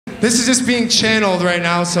This is just being channeled right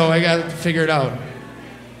now, so I gotta figure it out.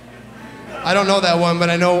 I don't know that one,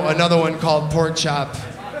 but I know another one called Porkchop.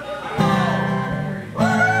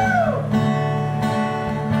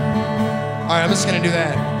 All right, I'm just gonna do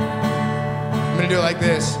that. I'm gonna do it like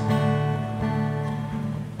this.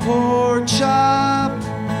 Porkchop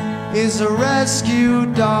is a rescue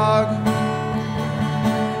dog.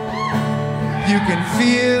 You can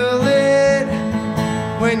feel it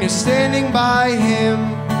when you're standing by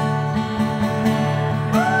him.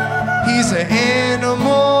 He's an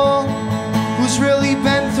animal who's really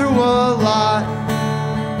been through a lot.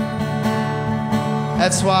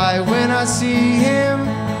 That's why when I see him,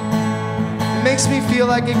 it makes me feel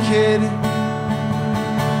like a kid.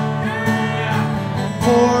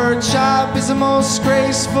 Porkchop is the most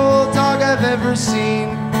graceful dog I've ever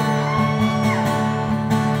seen.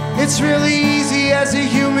 It's really easy as a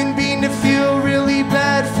human being to feel really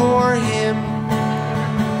bad for him.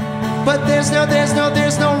 But there's no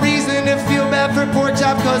reason to feel bad for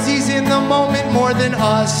Porkchop, cause he's in the moment more than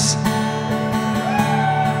us.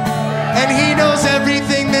 And he knows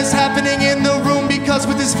everything that's happening in the room, because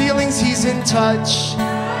with his feelings he's in touch.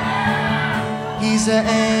 He's an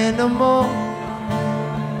animal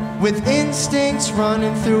with instincts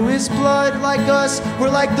running through his blood like us. We're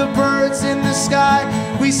like the birds in the sky.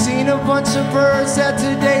 We seen a bunch of birds that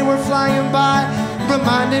today were flying by.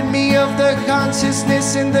 Reminded me of the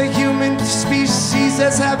consciousness in the human species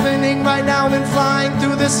that's happening right now and flying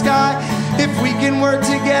through the sky. If we can work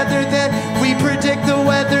together, then we predict the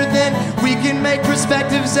weather, then we can make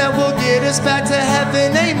perspectives that will get us back to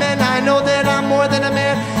heaven. Amen. I know that I'm more than a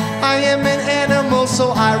man. I am an animal,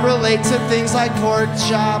 so I relate to things like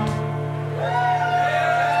Porkchop.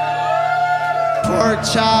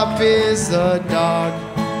 Porkchop is a dog.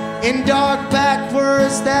 In dog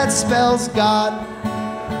backwards, that spells God.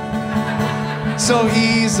 So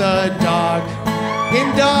he's a dog. In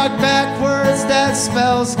dog backwards, that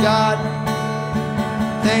spells God.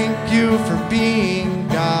 Thank you for being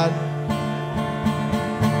God.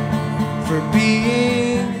 For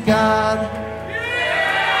being God.